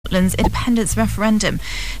Scotland's independence referendum.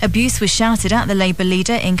 Abuse was shouted at the Labour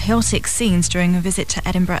leader in chaotic scenes during a visit to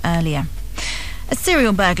Edinburgh earlier. A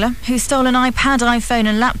serial burglar who stole an iPad, iPhone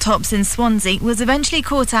and laptops in Swansea was eventually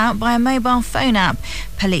caught out by a mobile phone app.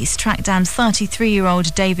 Police tracked down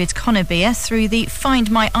 33-year-old David Connerbeer through the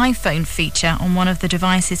Find My iPhone feature on one of the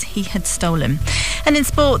devices he had stolen. And in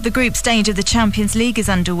sport, the group stage of the Champions League is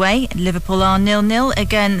underway. Liverpool are 0-0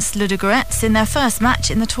 against Ludogorets in their first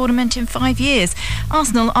match in the tournament in 5 years.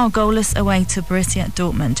 Arsenal are goalless away to Borussia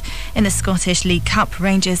Dortmund. In the Scottish League Cup,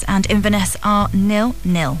 Rangers and Inverness are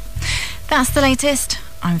 0-0. That's the latest.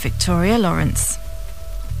 I'm Victoria Lawrence.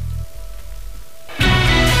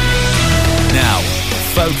 Now,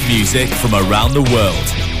 folk music from around the world.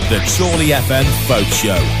 The Chorley FM Folk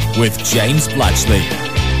Show with James Blatchley.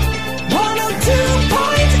 102.8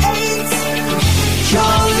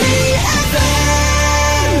 Chorley FM.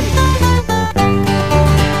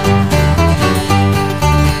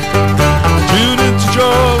 Tune into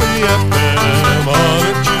Chorley FM on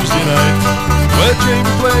a Tuesday night, where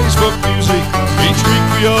James plays folk music. Each week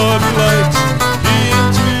for your delight, he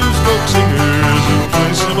interviews folk singers and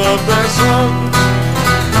plays some of their songs.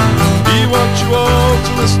 He wants you all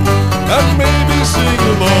to listen and maybe sing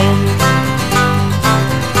along.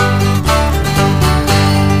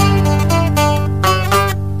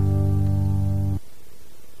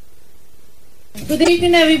 Good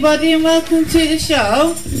evening everybody and welcome to the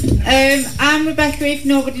show. I'm Rebecca if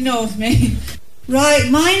nobody knows me. Right,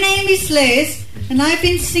 my name is Liz and I've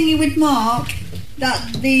been singing with Mark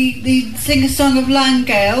the singer-song of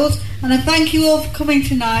Langales, and I thank you all for coming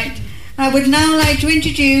tonight. I would now like to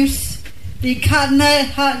introduce the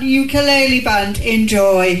Cadner Ukulele Band.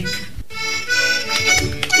 Enjoy.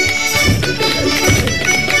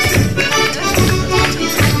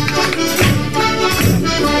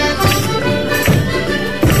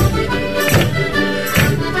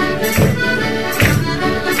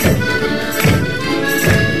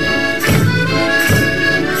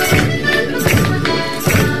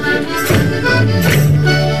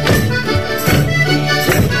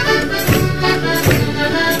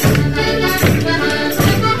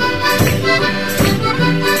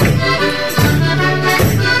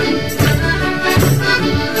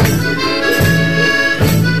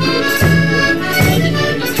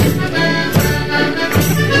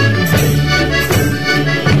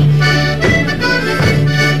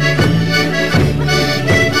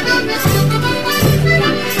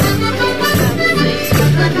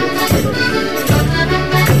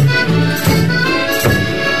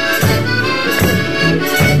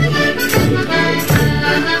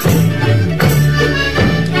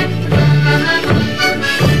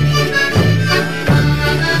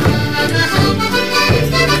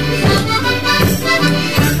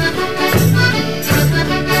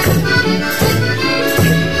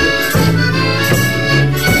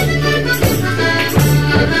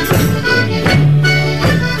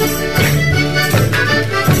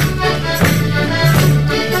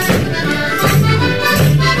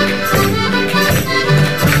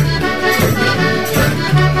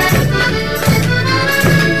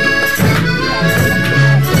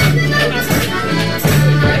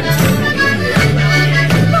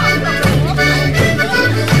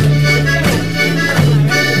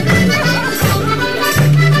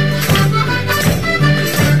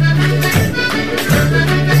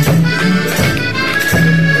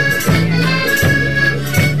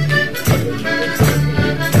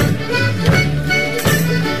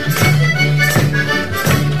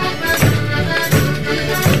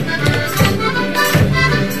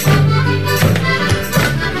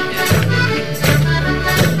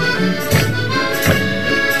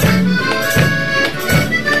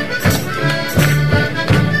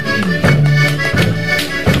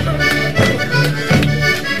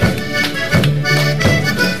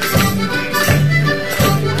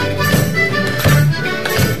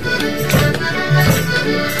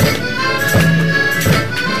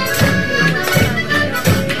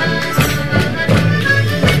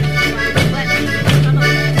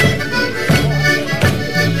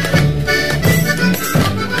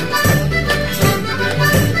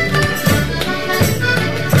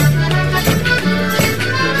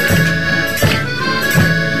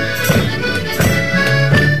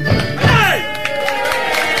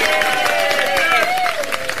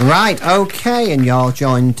 Right, okay, and you're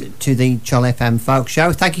joined to the Chorley FM Folk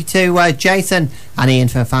Show. Thank you to Jason and Ian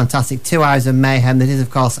for a fantastic 2 hours of mayhem. That is, of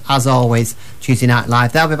course, as always, Tuesday Night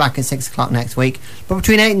Live. They'll be back at 6 o'clock next week. But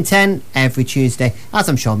between 8 and 10 every Tuesday, as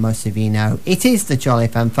I'm sure most of you know, it is the Chorley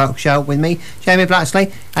FM Folk Show with me, Jamie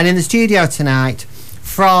Blatchley. And in the studio tonight,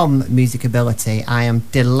 from Musicability, I am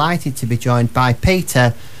delighted to be joined by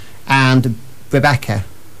Peter, and Rebecca,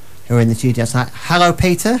 who are in the studio tonight. Hello,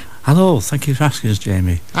 Peter. Hello, thank you for asking us,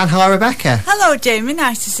 Jamie. And hello, Rebecca. Hello, Jamie.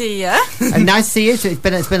 Nice to see you. And nice to see you. So it's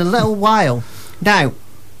been a little while. Now,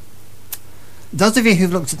 those of you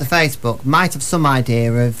who've looked at the Facebook might have some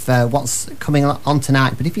idea of what's coming on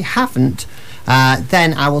tonight, but if you haven't,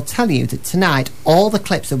 then I will tell you that tonight all the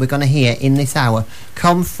clips that we're going to hear in this hour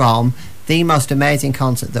come from the most amazing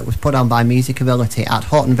concert that was put on by Musicability at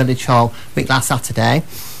Horton Village Hall week last Saturday,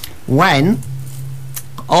 when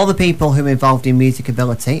all the people who were involved in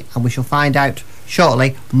Musicability, and we shall find out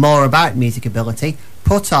shortly more about Musicability,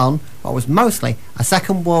 put on what was mostly a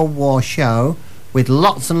Second World War show with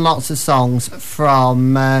lots and lots of songs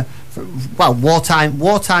from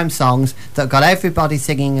wartime songs that got everybody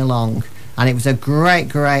singing along, and it was a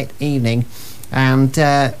great evening. And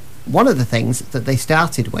one of the things that they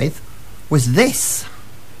started with was this.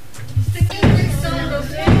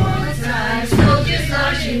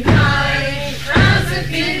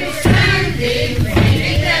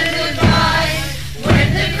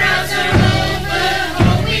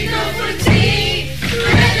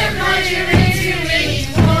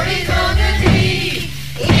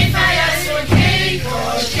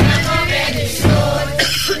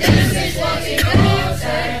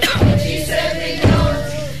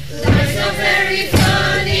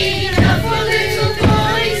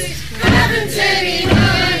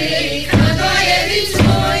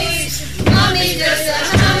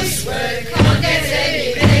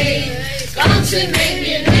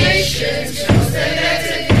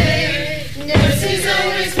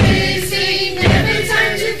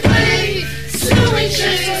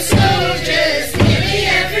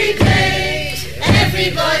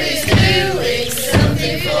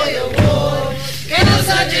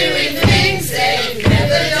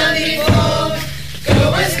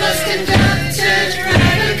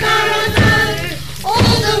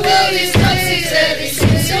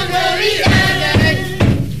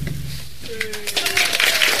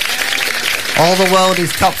 All the world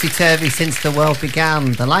is topsy-turvy since the world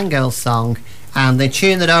began, the Land Girls song, and the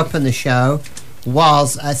tune that opened the show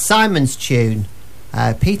was Simon's tune.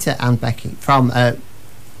 Peter and Becky from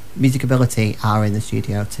Musicability are in the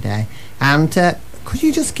studio today, and could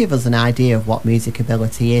you just give us an idea of what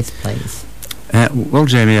Musicability is, please? Well,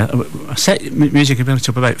 Jamie, I set Musicability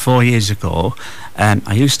up about 4 years ago.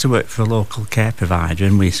 I used to work for a local care provider,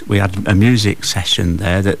 and we had a music session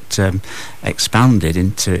there that expanded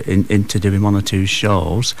into doing 1 or 2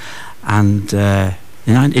 shows. And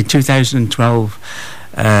in 2012,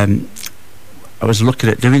 I was looking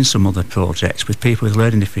at doing some other projects with people with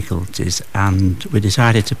learning difficulties, and we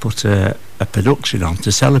decided to put a production on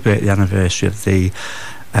to celebrate the anniversary of the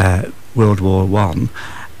World War One.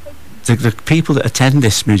 The people that attend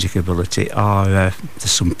this Musicability are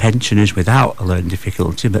there's some pensioners without a learning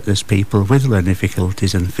difficulty, but there's people with learning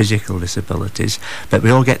difficulties and physical disabilities. But we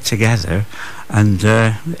all get together, and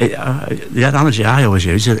the analogy I always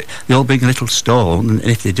use is that they all bring a little stone, and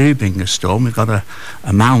if they do bring a stone, we've got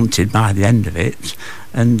a mounted by the end of it,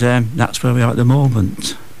 and that's where we are at the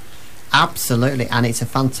moment. Absolutely, and it's a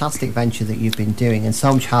fantastic venture that you've been doing, and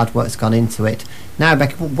so much hard work's gone into it. Now,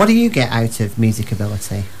 Becky, what do you get out of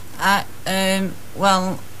Musicability?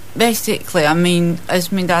 Well, basically, I mean,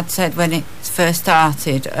 as my dad said when it first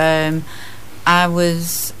started, I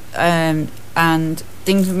was, and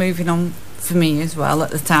things were moving on for me as well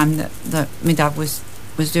at the time that my dad was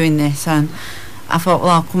doing this, and I thought,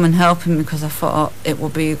 well, I'll come and help him, because I thought it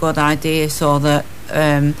would be a good idea, so that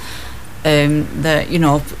that you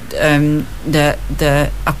know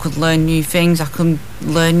that I could learn new things, I could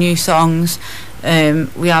learn new songs.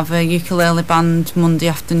 We have a ukulele band Monday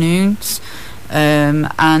afternoons,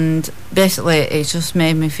 and basically it's just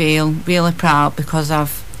made me feel really proud, because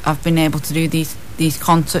I've been able to do these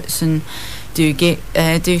concerts and do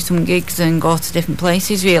some gigs and go to different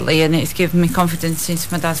places, really, and it's given me confidence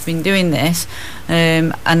since my dad's been doing this,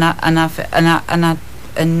 and I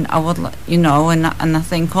would, you know, and I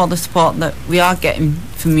think all the support that we are getting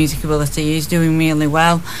from Musicability is doing really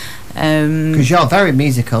well. Because you're very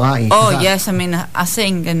musical, aren't you? Oh yes, I mean, I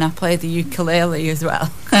sing and I play the ukulele as well.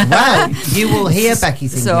 Well, you will hear Becky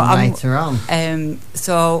singing later on.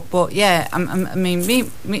 But yeah, I mean, me,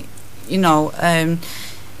 you know,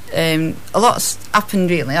 a lot's happened,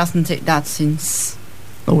 really, hasn't it, Dad? Since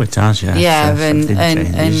it has, yeah. Yeah,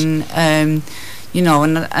 and you know,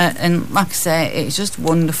 and like I say, it's just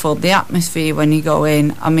wonderful. The atmosphere when you go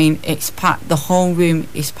in, I mean, it's packed. The whole room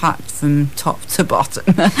is packed from top to bottom.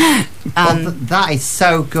 Well, that is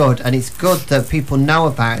so good, and it's good that people know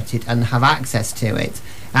about it and have access to it.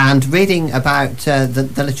 And reading about the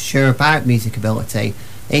literature about Musicability,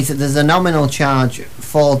 is that there's a nominal charge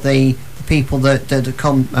for the people that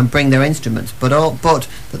come and bring their instruments, but that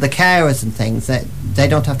the carers and things, that they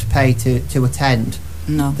don't have to pay to attend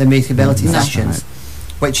the musicability sessions,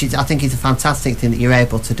 which is, I think, is a fantastic thing that you're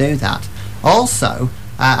able to do that. Also,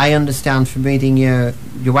 I understand from reading your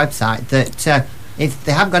website that if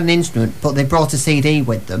they haven't got an instrument but they brought a CD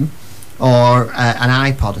with them or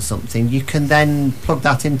an iPod or something, you can then plug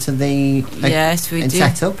that into the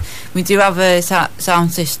set up. We do have a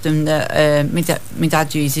sound system that my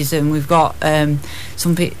dad uses, and we've got one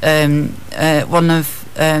of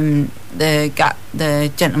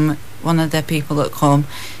the gentlemen, one of the people that come,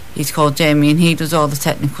 he's called Jamie, and he does all the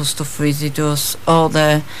technical stuff for us. He does all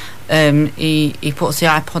the he puts the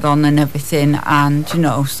iPod on and everything, and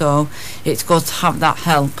so it's good to have that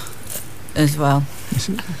help as well. It's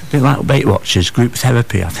a bit like Weight Watchers, group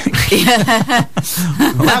therapy, I think.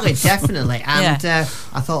 Well, it definitely. And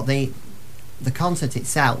I thought the concert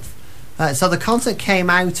itself. So the concert came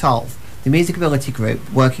out of the musicability group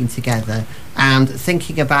working together and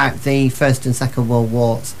thinking about the First and Second World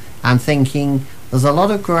Wars, and thinking there's a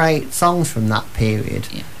lot of great songs from that period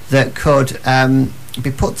that could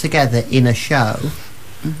be put together in a show.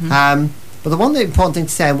 But the one important thing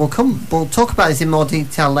to say, we'll talk about this in more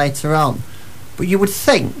detail later on. But you would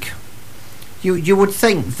think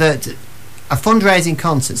that a fundraising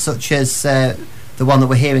concert such as the one that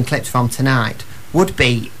we're hearing clips from tonight would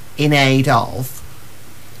be in aid of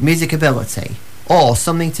musicability or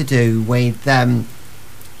something to do with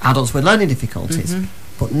adults with learning difficulties.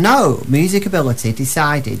 But no, Musicability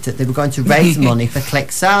decided that they were going to raise money for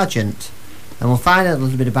Click Sargent, and we'll find out a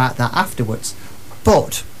little bit about that afterwards.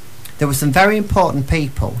 But there were some very important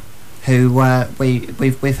people who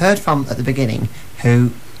we've heard from at the beginning,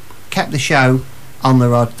 who kept the show on the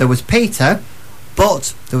road. There was Peter,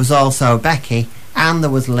 but there was also Becky, and there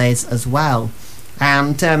was Liz as well.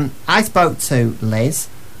 And I spoke to Liz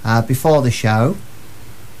before the show,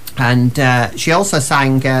 and she also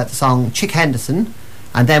sang the song Chick Henderson.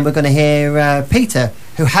 And then we're going to hear Peter,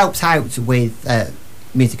 who helps out with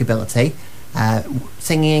Musicability,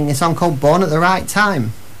 singing a song called Born at the Right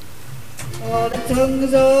Time.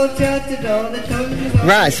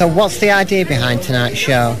 Right, so what's the idea behind tonight's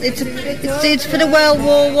show? It's for the World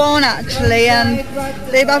War One actually, and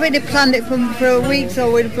they've already planned it for weeks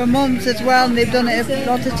or for months as well, and they've done it a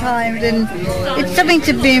lot of times, and it's something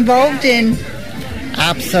to be involved in.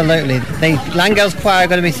 Absolutely. The Langales Choir are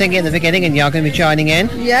going to be singing at the beginning, and you're going to be joining in?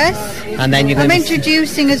 Yes. And then you're going I'm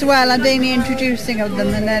introducing as well. I'm doing the introducing of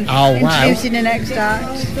them, and then introducing the next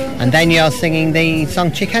act. And then you're singing the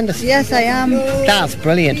song Chick Henderson? Yes, I am. That's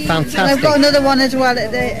brilliant. Fantastic. And I've got another one as well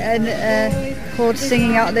called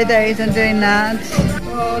Singing Out the Days. I'm doing that.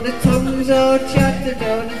 Oh, the tongues all chattered,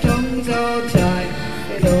 oh, the tongues all chime.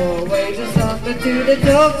 It always a song to the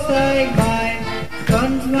dogs like mine.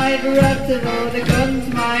 Guns might rattle or the guns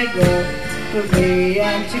might roar, but me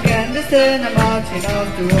and Chick Henderson are marching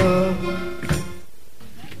off to war.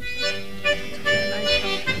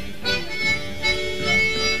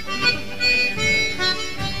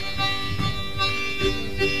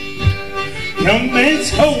 Young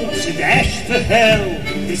men's hopes to dash for hell.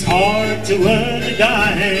 It's hard to earn a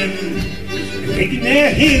dime. They're kicking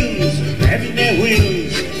their heels and grabbing their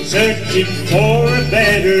wheels, searching for a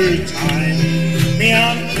better time. Me,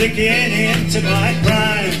 I'm clicking into my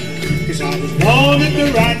prime, 'cause I was born at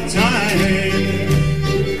the right time.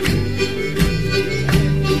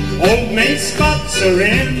 Old main spots are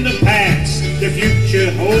in the past, the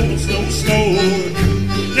future holds no store.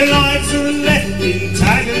 Their lives are left in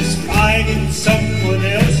tigers fighting someone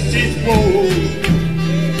else's war.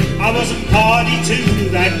 I wasn't party to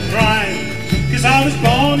that crime, 'cause I was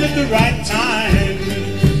born at the right time.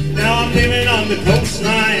 Now I'm living on the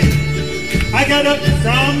coastline, I got up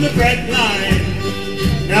from the bread line.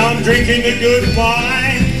 Now I'm drinking the good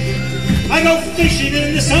wine. I go fishing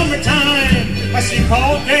in the summertime. I sleep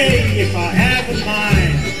all day if I have a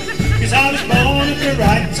mind, 'cause I was born at the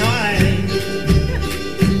right time.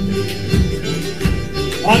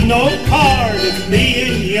 On no part of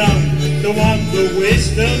being young, the one the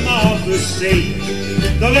wisdom of the sage,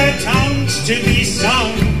 though their tongues to be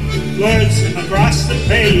sung, words across the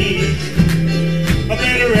page. A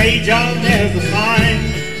better age I'll never find,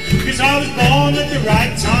 'cause I was born at the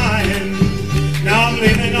right time. Now I'm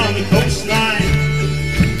living on the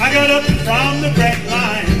coastline, I got up from the bread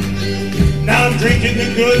line. Now I'm drinking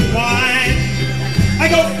the good wine. I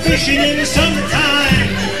go fishing in the summertime.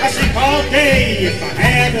 I sleep all day if I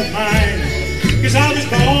had a mind, 'cause I was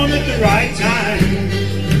born at the right time.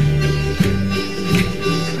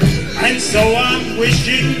 And so I'm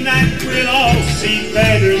wishing that we'll all see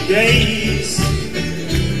better days.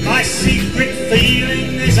 My secret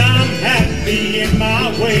feeling is I'm happy in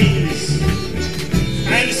my ways,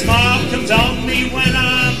 and a smile comes on me when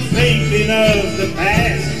I'm thinking of the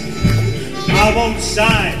past. I won't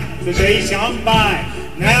sigh for days gone by,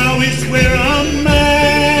 now is where I'm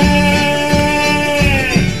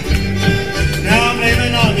at. Now I'm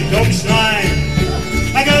living on the coastline,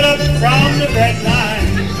 I got up from the red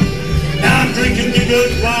line. Now I'm drinking the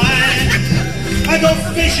good wine, I go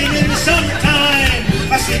fishing in the summertime.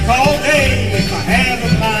 I sleep all day if I have a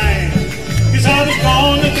mind, 'cause I was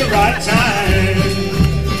born at the right time.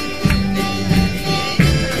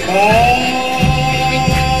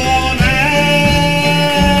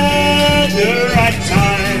 Born at the right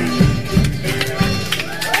time.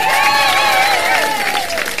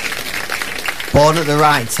 Born at the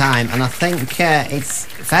right time, and I think it's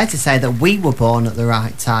fair to say that we were born at the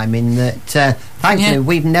right time, in that thankfully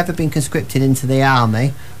we've never been conscripted into the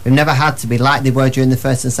army. We've never had to be, like they were during the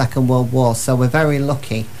First and Second World War, so we're very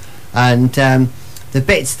lucky. And the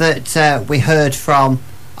bits that we heard from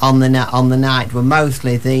on the night were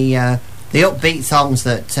mostly the upbeat songs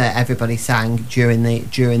that everybody sang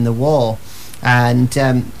during the war. And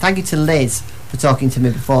thank you to Liz for talking to me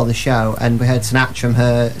before the show, and we heard Sinatra from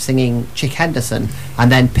her singing Chick Henderson,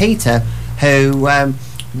 and then Peter, who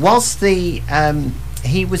was the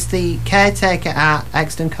he was the caretaker at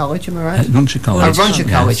Exton College, am I right? Runshire College. Runshire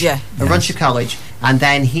College, yeah. Runshire College, and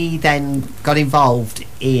then he got involved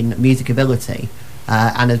in musicability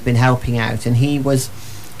and has been helping out, and he was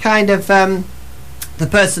kind of the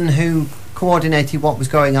person who coordinated what was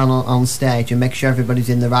going on stage and make sure everybody was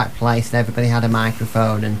in the right place and everybody had a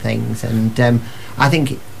microphone and things. And I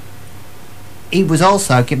think he was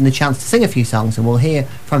also given the chance to sing a few songs, and we'll hear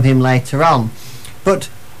from him later on. But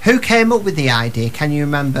who came up with the idea? Can you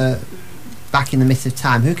remember, back in the midst of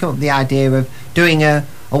time, who came up with the idea of doing a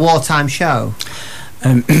wartime show?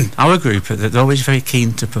 Our group, they're always very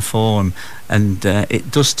keen to perform, and it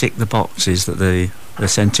does tick the boxes that the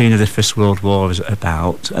centenary of the First World War is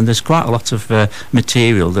about, and there's quite a lot of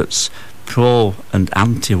material that's pro and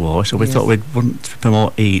anti-war, so we thought we wouldn't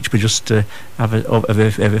promote each, we just have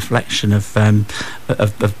a reflection of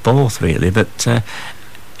both, really. But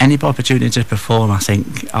any opportunity to perform, I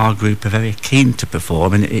think our group are very keen to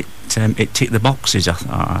perform, and it ticked the boxes,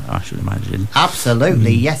 I should imagine.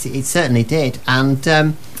 Absolutely, yes, it certainly did. And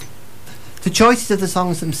the choices of the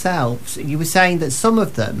songs themselves, you were saying that some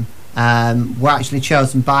of them were actually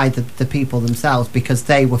chosen by the people themselves because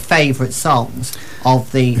they were favourite songs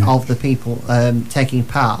of the people taking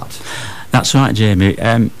part. That's right, Jamie.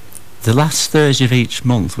 The last Thursday of each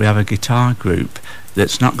month we have a guitar group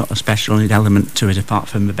that's not got a special element to it apart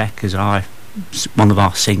from Rebecca's one of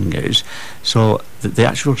our singers. So the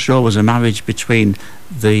actual show was a marriage between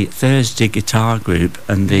the Thursday guitar group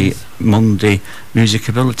and the Monday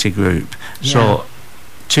musicability group. So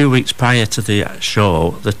 2 weeks prior to the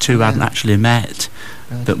show, the two hadn't actually met.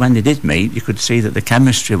 Right. But when they did meet, you could see that the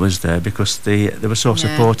chemistry was there because they were so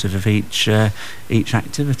supportive of each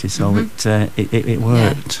activity. So it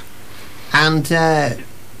worked. Yeah. And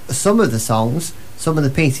some of the songs, some of the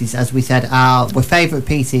pieces, as we said, were favourite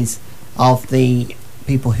pieces of the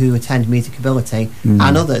people who attend musicability,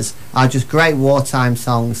 and others are just great wartime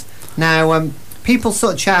songs. Now, people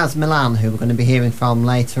such as Milan, who we're going to be hearing from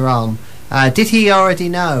later on, did he already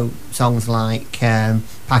know songs like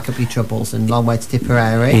Pack Up Your Troubles and Long Way to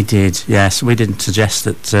Tipperary? He did, yes. We didn't suggest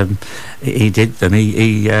that he did them.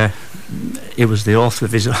 He was the author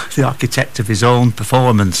of the architect of his own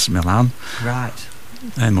performance, Milan. Right.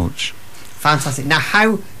 Very much. Fantastic. Now,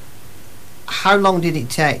 how long did it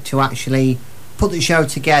take to actually put the show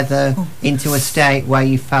together into a state where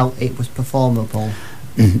you felt it was performable?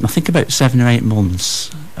 I think about 7 or 8 months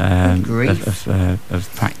of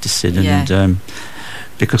practicing, and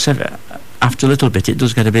because after a little bit it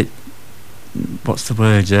does get a bit, what's the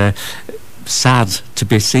word, sad to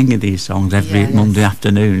be singing these songs every Monday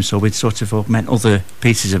afternoon, so we'd sort of augment other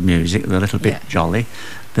pieces of music that were a little bit jolly,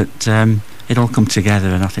 but it all come together,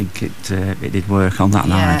 and I think it did work on that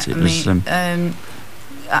night. It was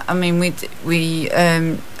I mean,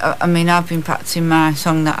 I've been practicing my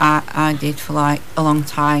song that I did for like a long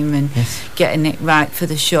time, and getting it right for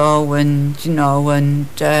the show, and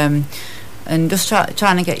and just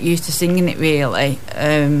trying to get used to singing it, really.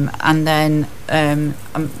 And then it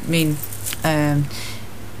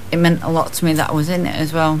meant a lot to me that I was in it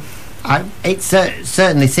as well. It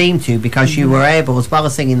certainly seemed to, because you were able, as well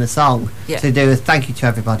as singing the song, to do a thank you to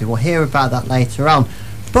everybody. We'll hear about that later on.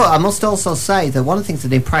 But I must also say that one of the things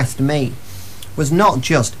that impressed me was not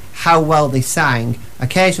just how well they sang,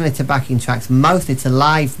 occasionally to backing tracks, mostly to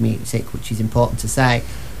live music, which is important to say,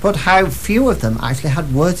 but how few of them actually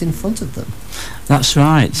had words in front of them. That's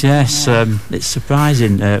right, yes. It's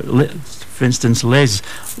surprising. For instance, Liz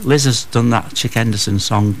has done that Chick Henderson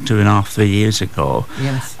song 2.5-3 years ago.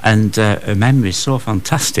 Yes. And her memory is so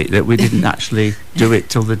fantastic that we didn't actually do it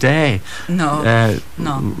till the day. No.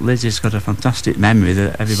 Liz has got a fantastic memory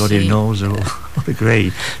that everybody who knows will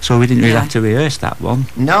agree. So we didn't really have to rehearse that one.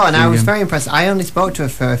 No, and I was very impressed. I only spoke to her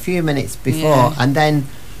for a few minutes before, and then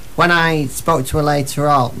when I spoke to her later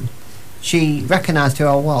on, she recognised who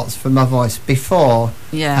I was from my voice before.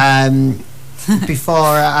 Before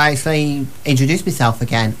I actually introduced myself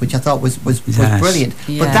again, which I thought was brilliant.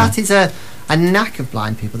 But that is a knack of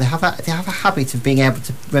blind people. They have a habit of being able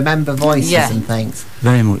to remember voices and things.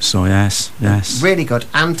 Very much so, yes. Really good.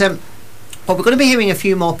 And well, we're going to be hearing a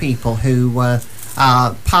few more people who are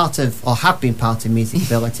part of, or have been part of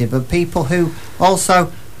Musicability, but people who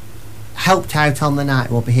also helped out on the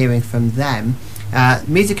night. We'll be hearing from them.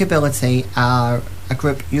 Musicability are a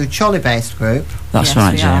group, you're a Chorley-based group. That's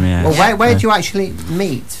right, Jamie. Yeah. Well, where do you actually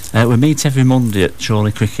meet? We meet every Monday at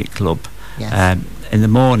Chorley Cricket Club. Yes. In the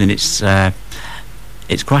morning, it's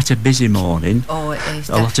quite a busy morning. Oh, it is.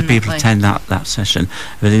 A lot of people attend that session.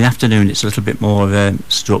 But in the afternoon, it's a little bit more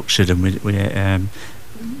structured, and we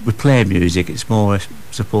play music. It's more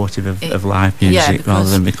supportive of live music rather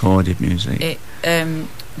than recorded music.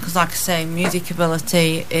 Because, like I say,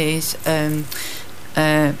 Musicability is.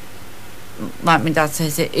 Like my dad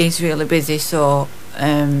says, it is really busy, so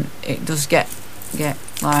it does get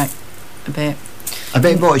like a bit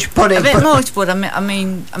much. But I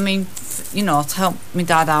mean, you know, to help my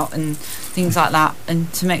dad out and things like that,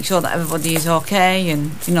 and to make sure that everybody is okay,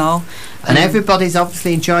 and you know, and everybody's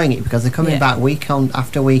obviously enjoying it because they're coming back week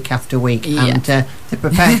after week, and they're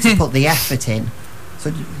prepared to put the effort in. So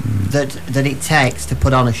that it takes to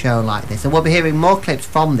put on a show like this. And we'll be hearing more clips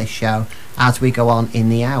from this show as we go on in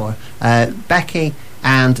the hour. Becky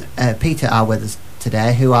and Peter are with us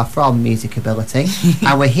today, who are from Musicability,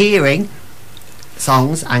 and we're hearing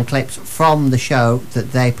songs and clips from the show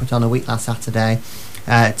that they put on a week last Saturday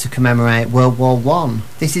to commemorate World War One.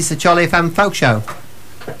 This is the Chorley FM Folk Show.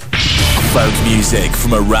 Folk music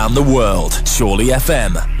from around the world. Chorley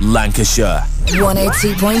FM, Lancashire.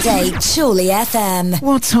 102.8 Chorley FM.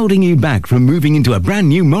 What's holding you back from moving into a brand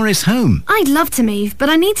new Morris home? I'd love to move, but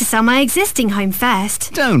I need to sell my existing home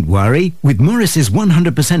first. Don't worry. With Morris's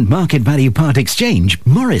 100% market value part exchange,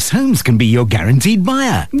 Morris Homes can be your guaranteed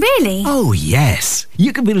buyer. Really? Oh, yes.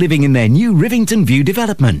 You could be living in their new Rivington View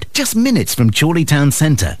development, just minutes from Chorley Town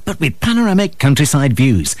Centre, but with panoramic countryside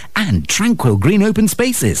views and tranquil green open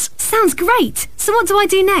spaces. Sounds great. So what do I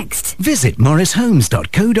do next? Visit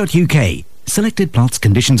morrishomes.co.uk. Selected plots,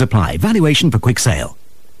 conditions apply. Valuation for quick sale.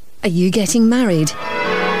 Are you getting married?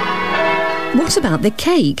 What about the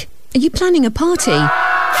cake? Are you planning a party?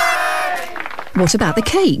 What about the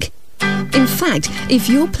cake? In fact, if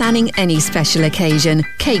you're planning any special occasion,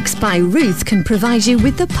 Cakes by Ruth can provide you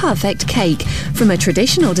with the perfect cake, from a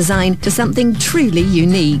traditional design to something truly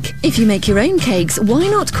unique. If you make your own cakes, why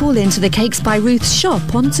not call into the Cakes by Ruth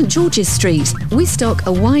shop on St George's Street? We stock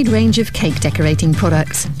a wide range of cake decorating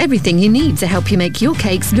products, everything you need to help you make your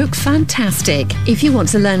cakes look fantastic. If you want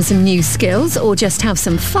to learn some new skills or just have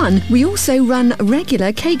some fun, we also run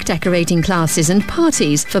regular cake decorating classes and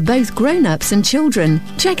parties for both grown-ups and children.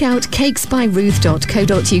 Check out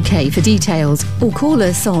cakesbyruth.co.uk for details, or call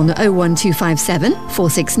us on 01257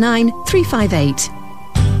 469 358.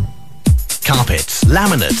 Carpets,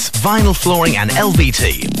 laminates, vinyl flooring and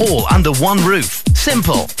LVT, all under one roof.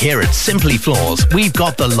 Simple. Here at Simply Floors, we've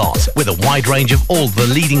got the lot, with a wide range of all the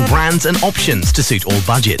leading brands and options to suit all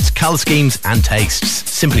budgets, colour schemes and tastes.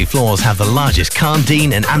 Simply Floors have the largest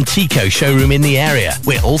Cardine and Antico showroom in the area.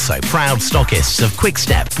 We're also proud stockists of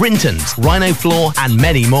Quickstep, Brintons, Rhino Floor and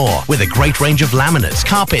many more, with a great range of laminates,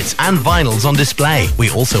 carpets and vinyls on display.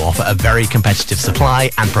 We also offer a very competitive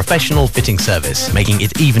supply and professional fitting service, making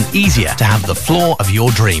it even easier to have the floor of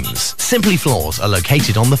your dreams. Simply Floors are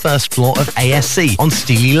located on the first floor of ASC on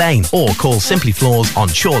Steely Lane, or call Simply Floors on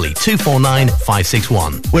Chorley 249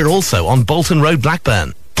 561. We're also on Bolton Road,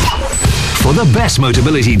 Blackburn. For the best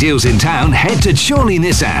Motability deals in town, head to Chorley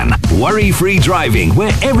Nissan. Worry-free driving,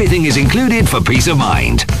 where everything is included for peace of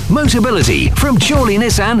mind. Motability from Chorley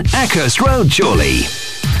Nissan, Ackhurst Road, Chorley.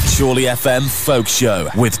 Chorley FM Folk Show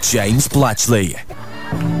with James Blatchley.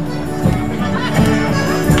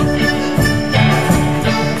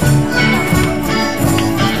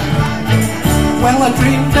 Well, I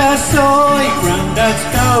dreamed I saw a granddad's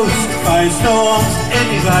ghost, firestorms in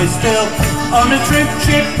his eyes still, on a trip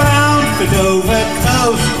ship bound for Dover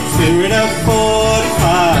coast, spirit of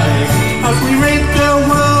 45. As we rid the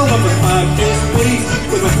world of the fascist beast,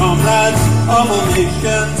 with the comrades of all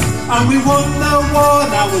nations. And we won the war,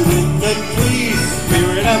 now we'll win the peace.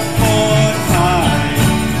 Spirit of 45,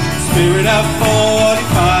 spirit of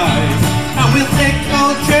 45. And we'll take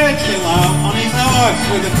old Churchill out on his horse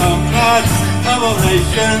with the comrades of all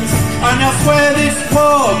nations. And I swear this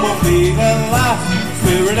war won't be the last.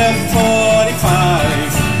 Spirit of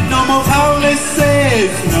 45. No more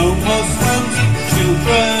powerlesses, no more slums.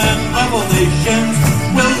 Children of all nations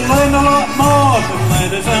will learn a lot more from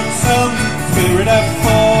letters and sons. Spirit of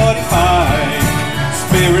 45.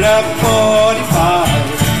 Spirit of 45.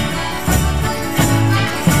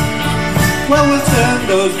 Well, we'll turn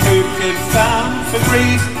those poop kids down for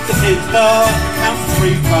Greece, the kids dog, and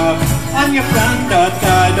free pub. And your granddad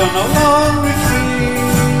died on a long retreat.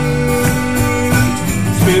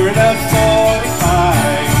 Spirit of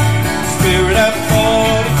 45. Spirit of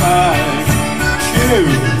 45.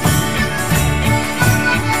 Chew.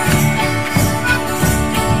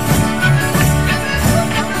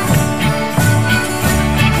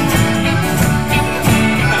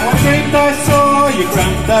 I saw your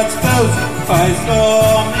granddad's ghost,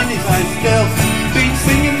 firestorm in his eyes still. Been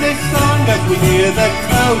singing this song as we near the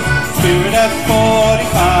coast. Spirit of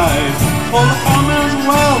 45. All the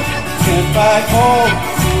Commonwealth, shared by all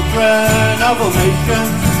children of all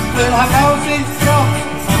nations. We'll have houses,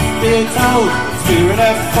 shops, be told. Spirit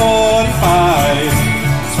of 45.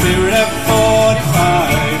 Spirit of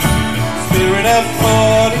 45. Spirit of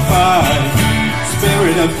 45.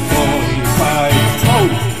 Spirit of 45.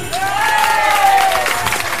 Oh.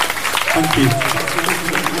 Thank you.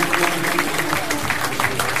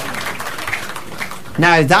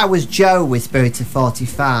 Now, that was Joe with Spirit of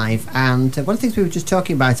 45, and one of the things we were just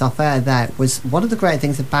talking about off air there was one of the great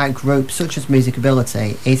things about groups such as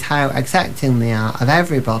Musicability is how accepting they are of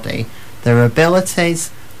everybody, their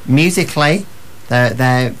abilities musically,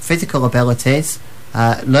 their physical abilities,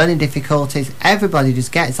 learning difficulties. Everybody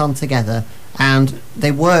just gets on together and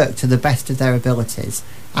they work to the best of their abilities.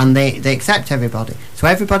 And they accept everybody, so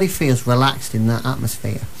everybody feels relaxed in that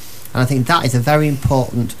atmosphere. And I think that is a very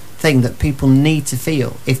important thing that people need to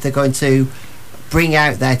feel if they're going to bring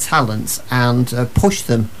out their talents and push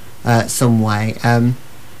them some way.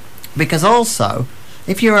 Because also,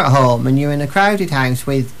 if you're at home and you're in a crowded house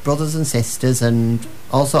with brothers and sisters and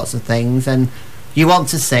all sorts of things, and you want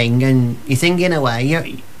to sing and you're singing away, you're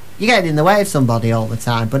getting in the way of somebody all the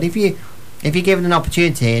time. But if you're given an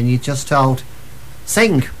opportunity and you're just told,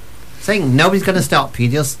 sing, nobody's going to stop you,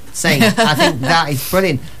 just sing. I think that is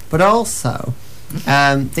brilliant. But also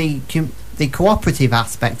the cooperative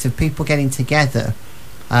aspect of people getting together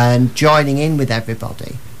and joining in with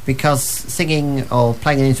everybody, because singing or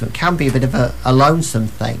playing an instrument can be a bit of a lonesome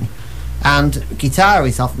thing, and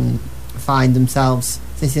guitarists often find themselves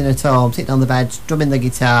sitting at home, sitting on the bed, strumming the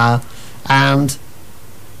guitar and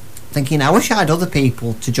thinking, I wish I had other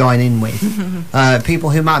people to join in with,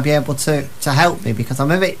 people who might be able to help me, because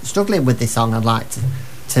I'm a bit struggling with this song I'd like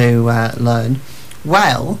to learn.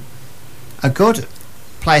 Well, a good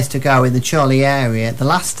place to go in the Chorley area, the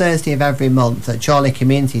last Thursday of every month at Chorley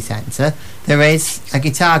Community Centre, there is a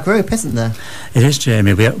guitar group, isn't there? It is,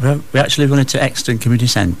 Jamie. We actually run it to Exton Community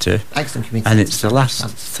Centre. Exton Community and Centre. It's the last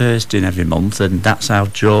Thursday in every month, and that's how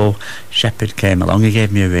Joe Shepherd came along. He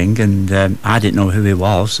gave me a ring, and I didn't know who he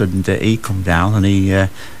was, and he come down, and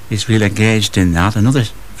he's really engaged in that. Another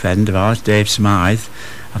friend of ours, Dave Smythe,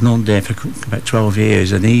 I've known Dave for about 12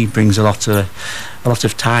 years, and he brings a lot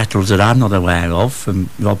of titles that I'm not aware of, from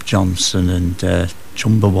Rob Johnson and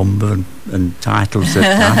Chumbawamba and titles that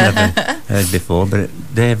I've never heard before. But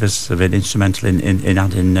Dave has been instrumental in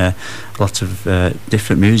adding a lot of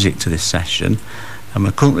different music to this session. And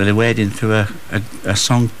we're currently wading through a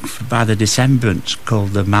song by the Decembrants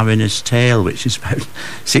called The Mariner's Tale, which is about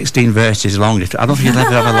 16 verses long. I don't think you'll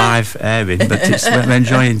ever have a live airing, but we're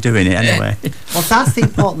enjoying doing it anyway. Well, that's the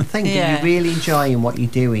important thing, that you're really enjoying what you're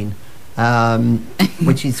doing,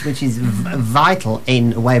 which is vital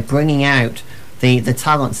in a way of bringing out the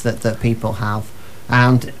talents that people have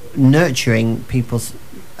and nurturing people's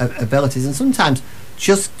abilities, and sometimes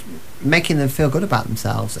just making them feel good about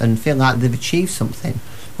themselves and feel like they've achieved something,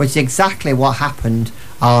 which is exactly what happened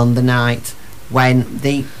on the night when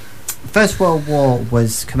the First World War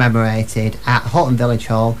was commemorated at Houghton Village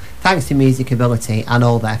Hall, thanks to Musicability and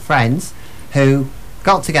all their friends who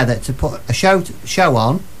got together to put a show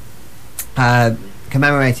on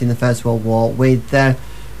commemorating the First World War with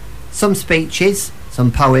some speeches,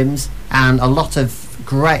 some poems and a lot of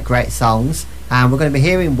great songs. And we're going to be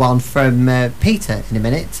hearing one from Peter in a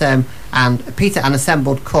minute, and Peter and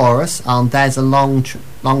assembled chorus on There's a Long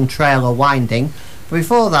Trail a Winding. But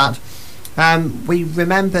before that, we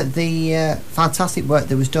remember the fantastic work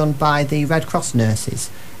that was done by the Red Cross nurses.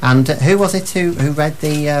 And who was it who read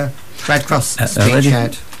the Red Cross speech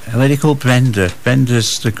out? A lady called Brenda.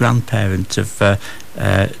 Brenda's the grandparent of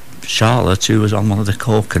Charlotte, who was on one of the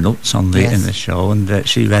coconuts in the show, and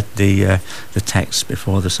she read the text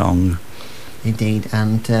before the song. Indeed,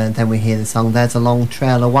 and then we hear the song, There's a Long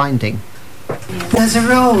Trail a-Winding. There's a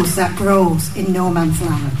rose that grows in no man's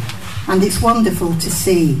land, and it's wonderful to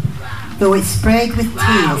see. Though it's sprayed with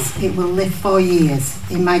tears, it will live for years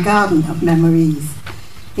in my garden of memories.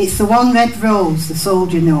 It's the one red rose the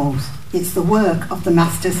soldier knows. It's the work of the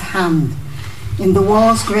master's hand. In the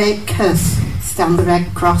war's great curse stand the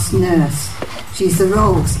Red Cross nurse. She's the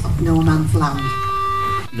rose of no man's land.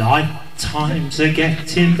 Night times are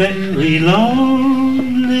getting very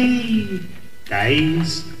lonely.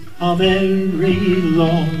 Days are very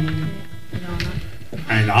long.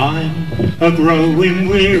 And I'm a-growing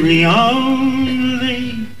weary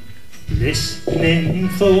only, listening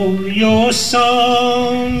for your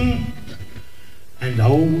song. And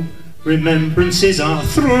old remembrances are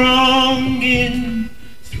thronging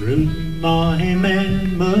through my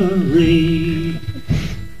memory,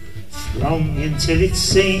 thronging till it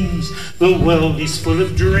seems the world is full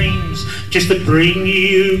of dreams, just to bring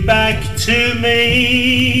you back to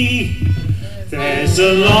me. There's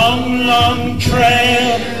a long, long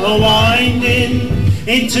trail a-winding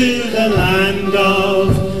into the land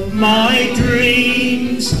of my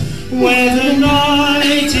dreams, where the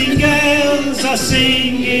nightingales are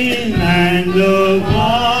singing and the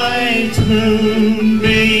white moon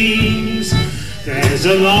beams. There's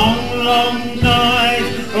a long, long night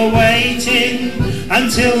awaiting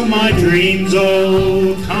until my dreams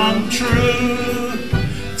all come true,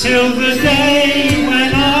 till the day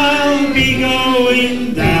when I'll be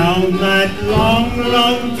going down that long,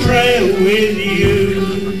 long trail with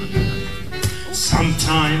you.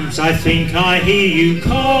 Sometimes I think I hear you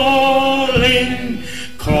calling,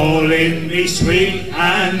 calling me sweet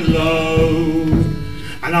and low,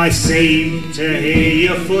 and I seem to hear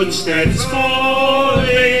your footsteps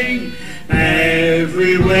falling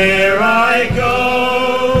everywhere I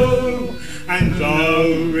go. And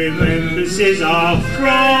though remembrances are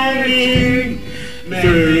thronging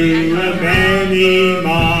through a many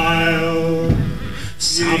mile,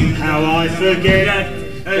 somehow I forget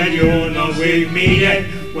that you're not with me yet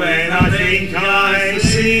when I think I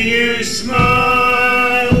see you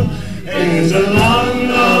smile. There's a long,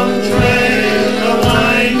 long trail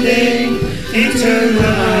a-winding into the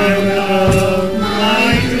land of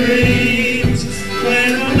my dreams,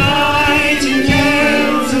 where the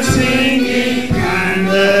nightingales are singing and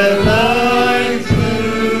the light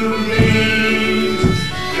moon beams.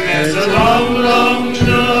 There's a long, long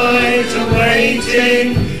night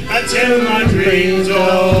awaiting until my dreams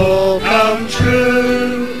all come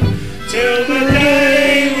true, till the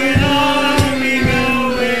day when I'll be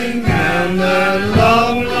going down that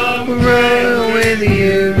long, long trail with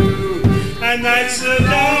you. And that's the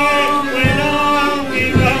day when I'll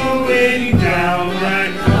be going down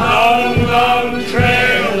that long, long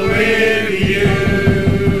trail with you.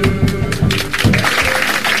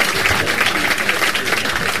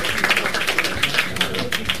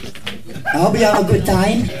 I hope you have a good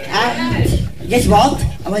time, and guess what?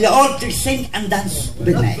 I want you all to sing and dance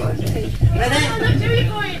with me. Ready?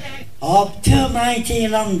 Up to mighty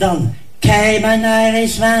London came an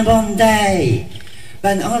Irishman one day,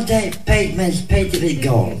 when all the pavements painted with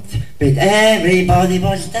gold, but everybody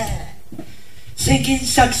was there, singing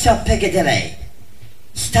songs of Piccadilly,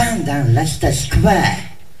 stand down Leicester Square,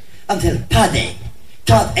 until Paddy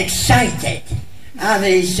got excited, and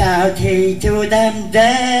he shouted to them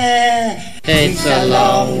there, it's a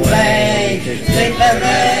long way to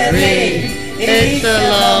Tipperary, it's a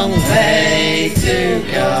long way to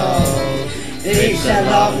go, it's a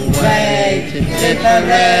long way to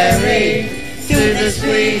Tipperary, to the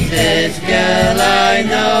sweetest girl I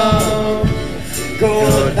know.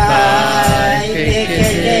 Goodbye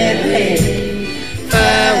Piccadilly,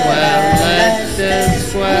 farewell Leicester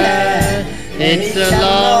Square, it's a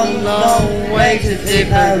long, long way to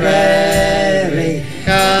Tipperary,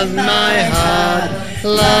 'cause my heart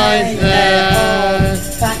lies there.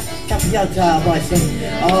 Pack up your jar, boys, sing.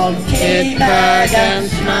 Oh, keep back and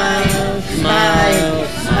smile, smile,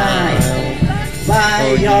 smile.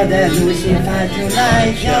 Why you're the Lucifer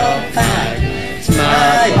tonight, your fag.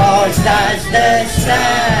 My boys, that's the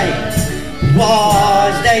side.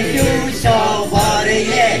 Was the use of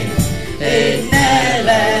worrying? It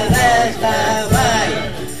never left away.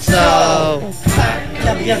 So pack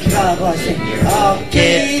up your troubles, oh,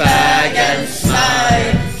 keep back and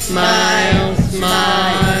smile, smile,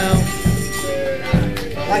 smile.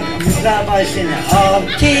 trouble in all.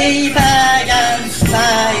 Keep back and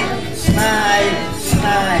smile, smile,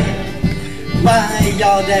 smile. Why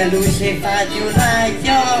you're the Lucifer, you like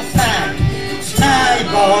your fact. Smile,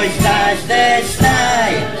 boys, that's the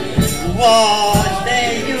style. What's the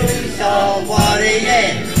use of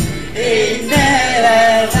worrying? He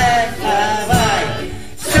never left a while.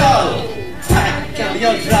 So, pack up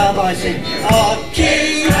your troubles in all.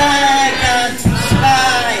 Keep back and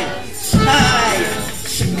smile, smile,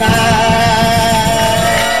 smile.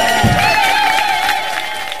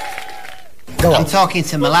 I'm talking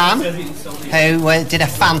to Milan, who did a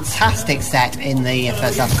fantastic set in the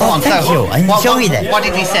first half. Go on, thank you. I enjoyed it. What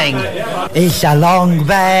did he sing? It's a long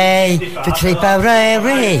way to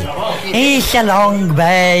Tipperary. It's a long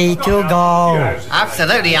way to go.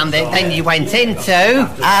 Absolutely, and then you went into...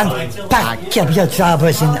 And pack up your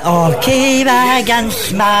troubles and all. Keep back and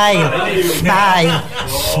smile, smile,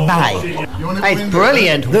 smile. It's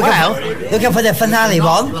brilliant. Looking for the finale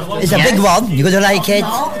one. It's a big one. You're going to like it.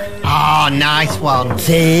 Oh, nice one.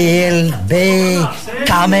 She'll be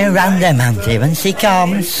coming round the mountain when she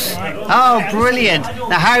comes. Oh, brilliant.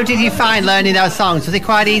 Now, how did you find learning those songs? Was it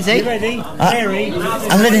quite easy?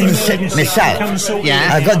 I'm learning myself.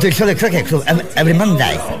 Yeah. I go to the Chorley Cricket Club every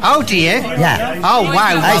Monday. Oh, do you? Yeah. Oh,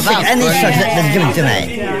 wow. I sing any songs that's given to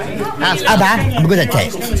me. Abba, I'm good at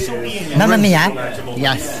it. Mamma Mia.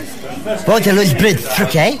 Yes. Waterloo's Bridge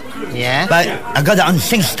Cricket. Yeah. But I got it on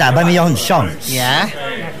SingStar by my own songs. Yeah.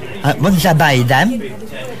 Once I buy them,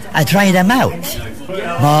 I try them out.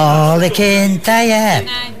 How did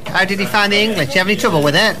you find the English? Do you have any trouble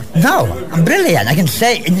with it? No, I'm brilliant. I can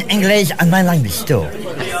say it in English and my language too.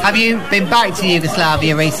 Have you been back to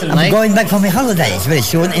Yugoslavia recently? I'm going back for my holidays very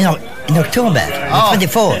soon in October, the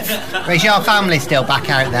 24th. Is your family still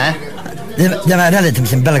back out there? They're my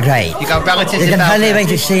relatives in Belgrade. You got relatives in Belgrade? They can hardly wait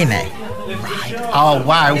to see me. Oh,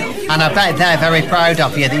 wow. And I bet they're very proud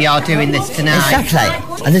of you that you're doing this tonight. Exactly.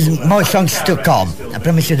 And there's more songs to come. I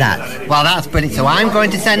promise you that. Well, that's brilliant. So I'm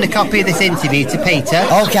going to send a copy of this interview to Peter.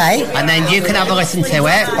 Okay. And then you can have a listen to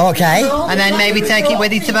it. Okay. And then maybe take it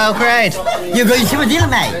with you to Belgrade. You're going to a deal,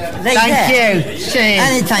 mate. Thank you. Cheers.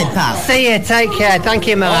 Anytime, pal. See you. Take care. Thank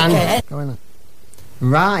you, Milan. Okay.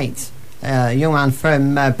 Right. A young man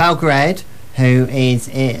from Belgrade who is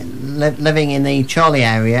living in the Chorley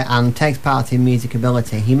area and takes part in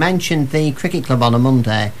Musicability. He mentioned the cricket club on a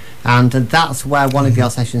Monday, and that's where one of your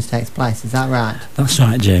sessions takes place. Is that right? That's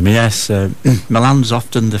right, Jamie, yes. Milan's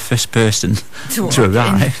often the first person to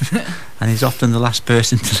arrive and he's often the last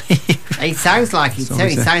person to leave. It sounds like it too.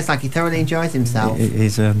 It sounds like he thoroughly enjoys himself.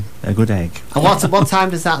 He's a good egg. And what time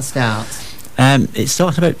does that start? It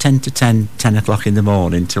starts about 10 o'clock in the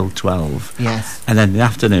morning till 12. Yes. And then in the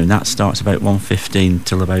afternoon that starts about 1:15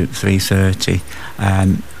 till about 3:30.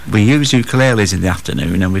 We use ukuleles in the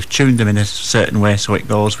afternoon, and we've tuned them in a certain way so it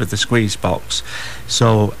goes with the squeeze box.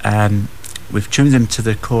 So we've tuned them to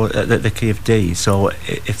the key of D. So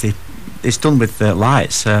if it's done with the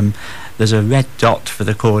lights, there's a red dot for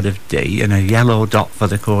the chord of D and a yellow dot for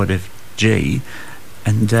the chord of G.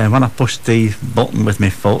 And when I push the button with my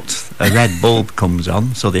foot, a red bulb comes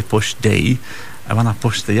on, so they push D. And when I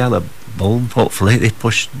push the yellow bulb, hopefully they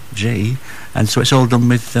push G. And so it's all done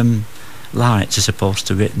with lights as opposed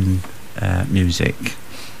to written music.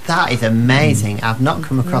 That is amazing. I've not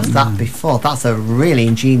come across that before. That's a really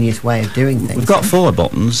ingenious way of doing things. We've got 4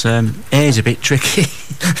 buttons. A is a bit tricky,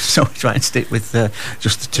 so we try and stick with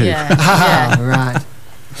just the 2. Yeah. Right.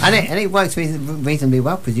 And it works reasonably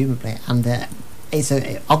well, presumably. And it's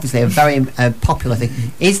obviously a very popular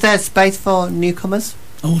thing. Is there space for newcomers?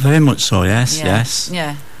 Oh, very much so, yes, Yeah. yes.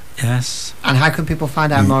 Yeah. Yes. And how can people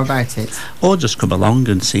find out more about it? Or just come along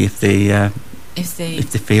and see if they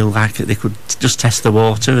feel like they could just test the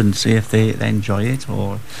water and see if they enjoy it.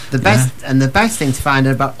 Or the best thing to find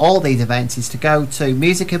out about all these events is to go to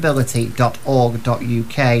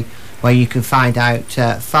musicability.org.uk, where you can find out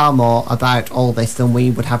far more about all this than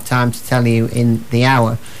we would have time to tell you in the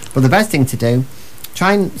hour. But the best thing to do,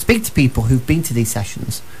 try and speak to people who've been to these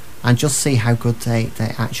sessions and just see how good they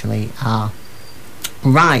actually are.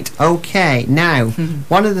 Right, okay. Now,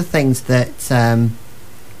 one of the things that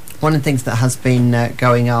has been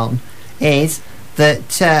going on is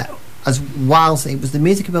that as whilst it was the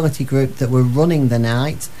Musicability group that were running the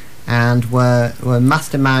night and were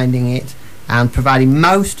masterminding it and providing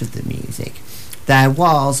most of the music, there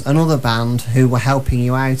was another band who were helping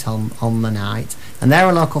you out on the night, and they're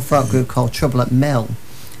a local folk group called Trouble at Mill.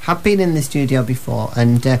 Have been in the studio before,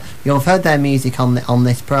 and you'll have heard their music on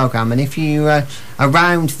this programme. And if you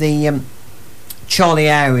around the Chorley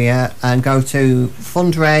area and go to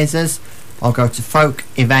fundraisers or go to folk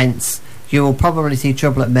events, you will probably see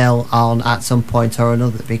Trouble at Mill on at some point or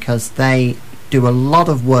another, because they do a lot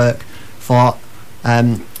of work for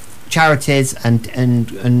charities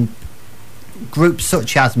and groups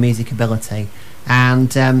such as Musicability, and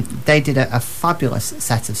they did a fabulous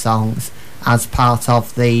set of songs as part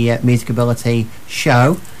of the Musicability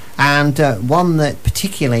show, and one that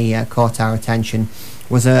particularly caught our attention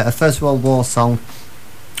was a First World War song,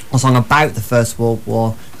 a song about the First World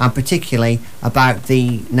War, and particularly about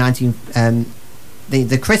the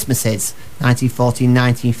Christmases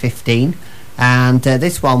 1914-1915, and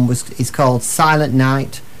this one is called Silent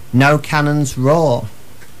Night, No Cannons Roar.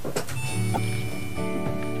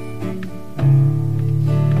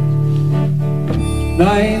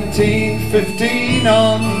 1915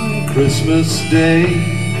 on Christmas Day,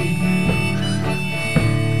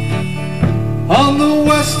 on the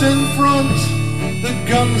Western Front the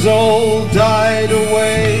guns all died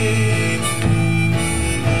away,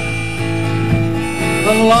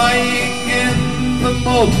 and lying in the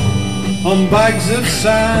mud on bags of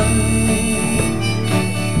sand,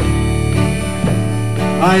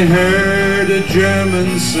 I heard a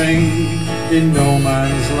German sing in no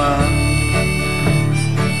man's land.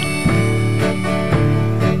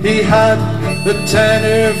 He had a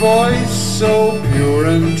tenor voice so pure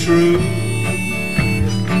and true,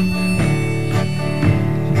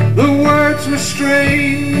 the words were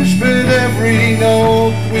strange but every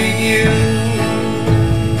note we knew.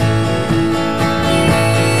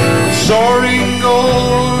 Soaring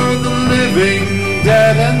o'er the living,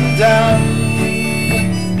 dead and damned,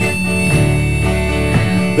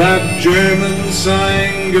 that German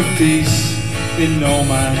sang of peace in no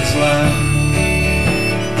man's land.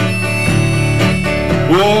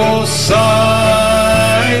 Oh,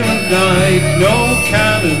 silent night, no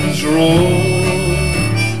cannons roar,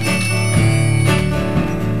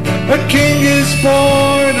 a king is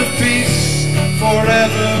born of peace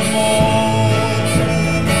forevermore.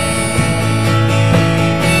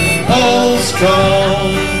 All's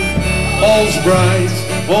calm, all's bright,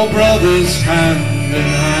 all brothers hand in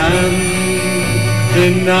hand,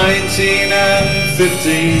 in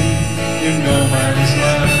 1915 in no man's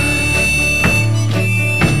land.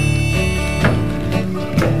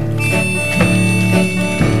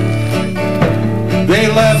 They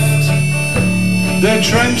left their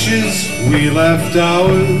trenches, we left ours.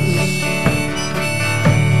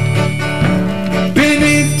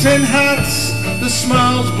 Beneath tin hats, the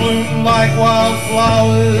smiles bloom like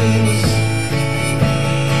wildflowers.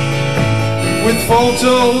 With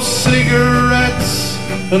photos, cigarettes,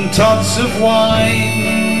 and tots of wine,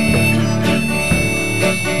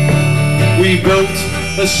 we built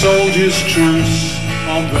a soldier's truce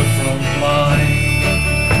on the front line.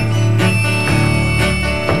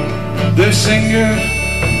 The singer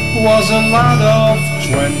was a lad of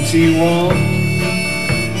 21.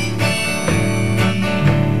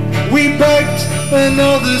 We begged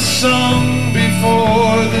another song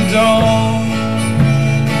before the dawn.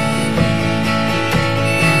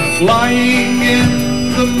 Lying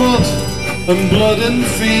in the mud and blood and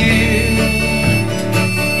fear,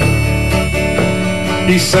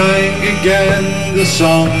 he sang again the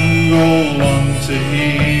song all long to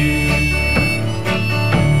hear.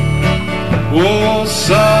 Oh,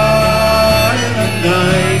 silent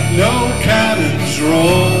night, no cannons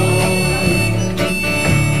roar,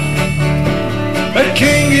 a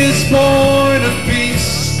king is born of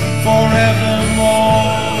peace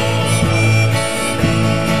forevermore.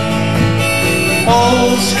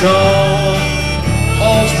 All's calm,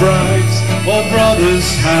 all's bright, all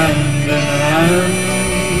brothers hand in hand,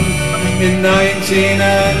 in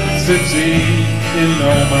 1915 in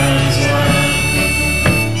no man's land.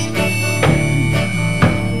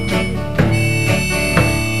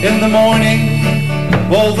 In the morning,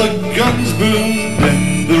 all the guns boomed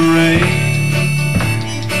in the rain,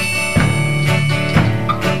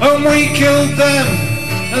 and we killed them,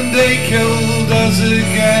 and they killed us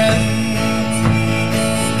again.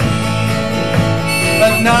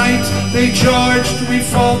 At night they charged, we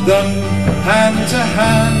fought them hand to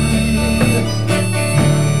hand,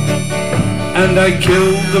 and I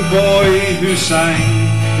killed the boy who sang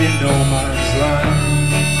in no man's land.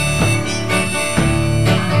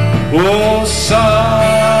 Oh,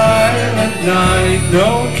 silent night,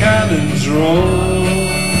 no cannons roar,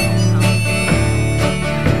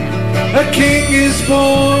 a king is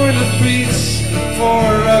born of peace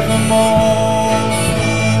forevermore.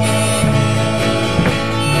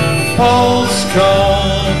 All's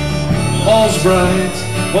calm, all's bright,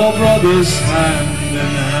 all brothers hand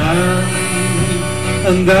in hand,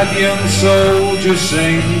 and that young soldier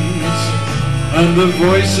sings, and the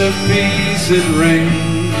voice of peace it rings,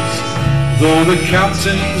 Though the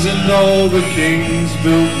captains and all the kings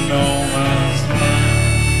built no man's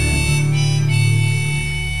land.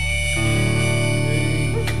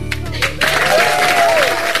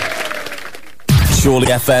 Chorley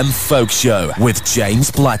FM Folk Show with James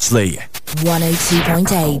Blatchley.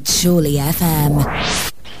 102.8 Chorley FM.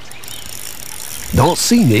 Not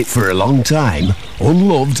seen it for a long time,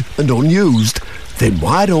 unloved and unused? Then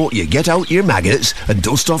why don't you get out your maggots and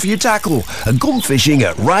dust off your tackle and come fishing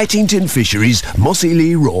at Wrightington Fisheries, Mossy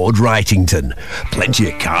Lee Road, Wrightington.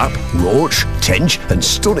 Plenty of carp, roach, tench and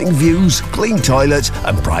stunning views, clean toilets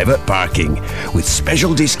and private parking. With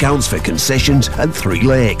special discounts for concessions and 3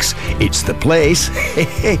 lakes. It's the place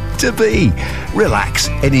to be. Relax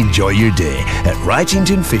and enjoy your day at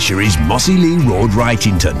Wrightington Fisheries, Mossy Lee Road,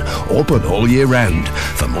 Wrightington. Open all year round.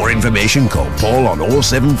 For more information, call Paul on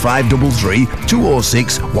 07533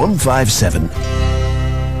 206 157.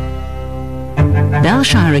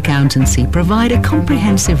 Belshire Accountancy provide a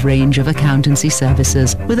comprehensive range of accountancy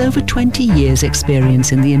services with over 20 years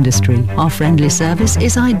experience in the industry. Our friendly service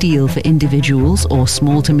is ideal for individuals or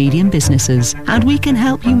small to medium businesses, and we can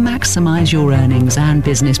help you maximise your earnings and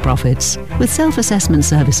business profits. With self-assessment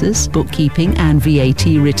services, bookkeeping and VAT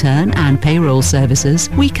return and payroll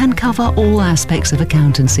services, we can cover all aspects of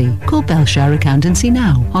accountancy. Call Belshire Accountancy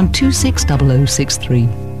now on 260063.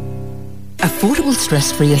 Affordable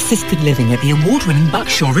stress-free assisted living at the award-winning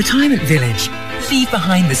Buckshaw Retirement Village. Leave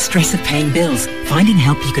behind the stress of paying bills, finding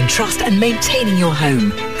help you can trust and maintaining your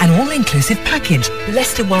home. An all-inclusive package,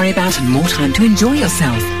 less to worry about and more time to enjoy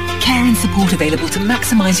yourself. Care and support available to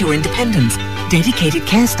maximise your independence. Dedicated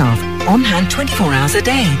care staff, on hand 24 hours a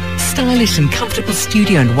day. Stylish and comfortable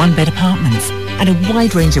studio and one-bed apartments. And a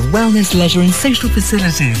wide range of wellness, leisure and social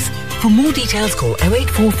facilities. For more details, call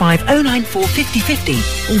 0845 094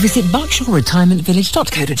 5050 or visit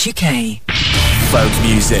buckshawretirementvillage.co.uk. Folk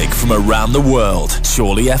music from around the world.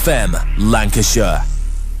 Chorley FM, Lancashire.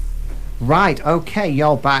 Right, okay,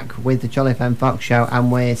 you're back with the Chorley FM Folk Show,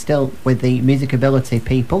 and we're still with the music ability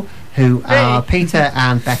people, who are Peter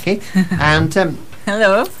and Becky. And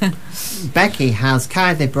hello. Becky has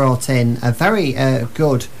kindly brought in a very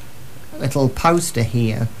good little poster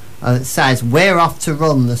here that says, "We're off to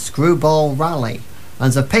run the Screwball Rally."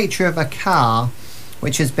 And there's a picture of a car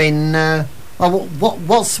which has been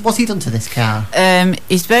what's he done to this car?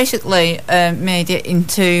 He's basically made it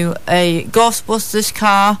into a Ghostbusters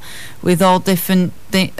car with all different